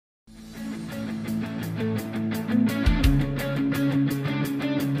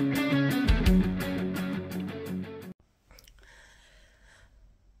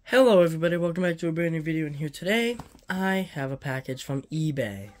Hello everybody, welcome back to a brand new video, and here today I have a package from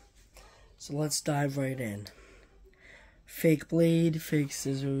eBay. So let's dive right in. Fake blade, fake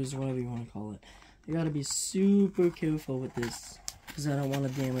scissors, whatever you want to call it. You gotta be super careful with this because I don't want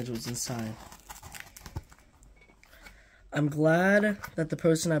to damage what's inside. I'm glad that the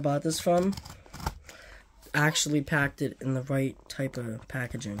person I bought this from actually packed it in the right type of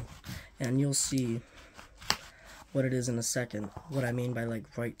packaging, and you'll see what it is in a second, what I mean by like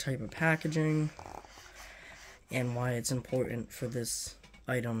right type of packaging and why it's important for this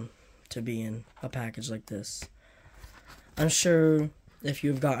item to be in a package like this. I'm sure if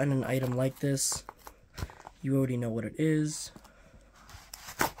you've gotten an item like this, you already know what it is,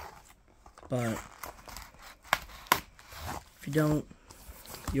 but if you don't,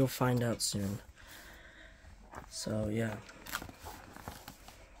 you'll find out soon. So yeah.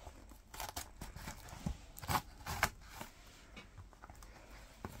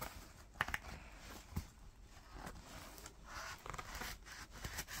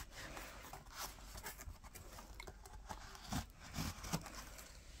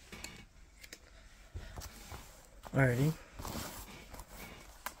 Alrighty.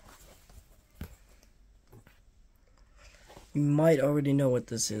 You might already know what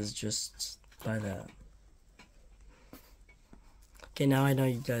this is just by that. Okay, now I know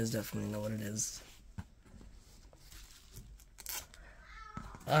you guys definitely know what it is.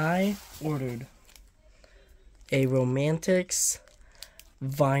 I ordered a Romantics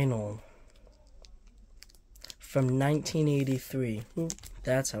vinyl from 1983. Ooh,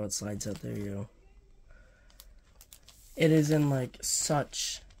 that's how it slides out. There you go. It is in like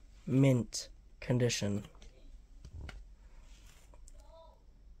such mint condition.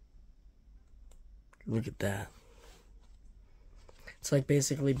 Look at that. It's like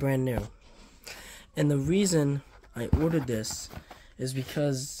basically brand new. And the reason I ordered this is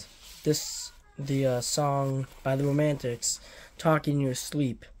because the song by the Romantics, "Talking in Your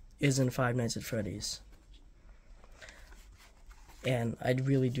Sleep," is in Five Nights at Freddy's. And I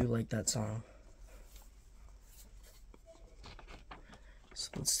really do like that song. So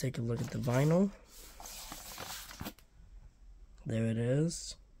let's take a look at the vinyl. There it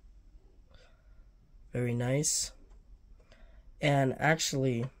is. Very nice. And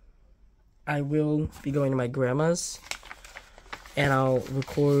actually, I will be going to my grandma's, and I'll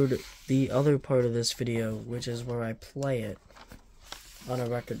record the other part of this video, which is where I play it on a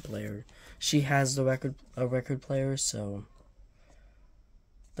record player. She has a record player, so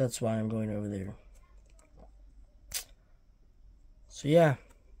that's why I'm going over there. So yeah,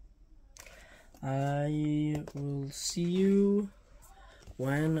 I will see you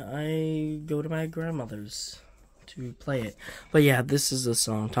when I go to my grandmother's to play it. But yeah, this is the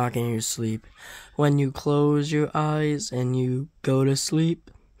song, "Talking in Your Sleep." When you close your eyes and you go to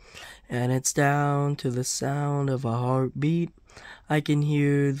sleep, and it's down to the sound of a heartbeat, I can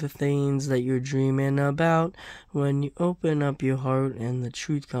hear the things that you're dreaming about. When you open up your heart and the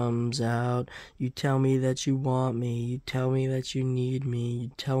truth comes out, you tell me that you want me, you tell me that you need me,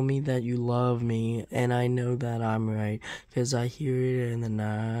 you tell me that you love me, and I know that I'm right, 'cause I hear it in the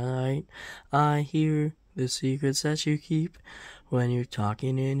night. I hear the secrets that you keep when you're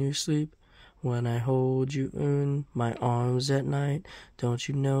talking in your sleep. When I hold you in my arms at night, don't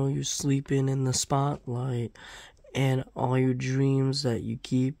you know you're sleeping in the spotlight? And all your dreams that you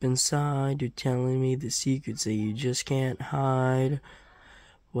keep inside, you're telling me the secrets that you just can't hide.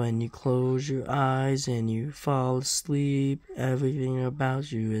 When you close your eyes and you fall asleep, everything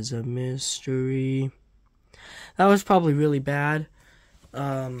about you is a mystery. That was probably really bad.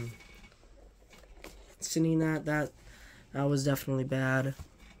 Singing that was definitely bad.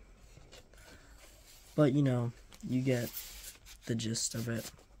 But, you know, you get the gist of it,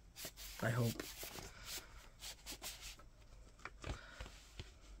 I hope.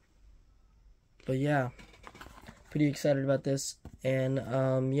 But yeah, pretty excited about this, and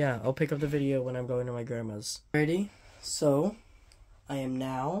yeah, I'll pick up the video when I'm going to my grandma's. Ready? So, I am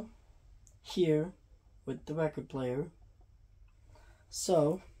now here with the record player,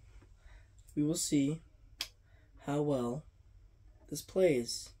 so we will see how well this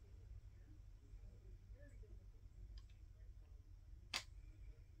plays.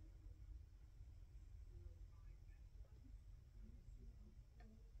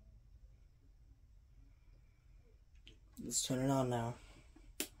 Let's turn it on now.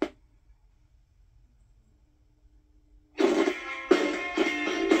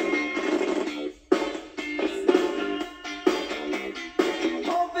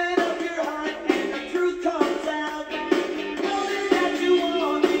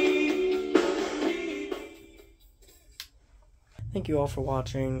 Thank you all for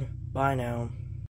watching. Bye now.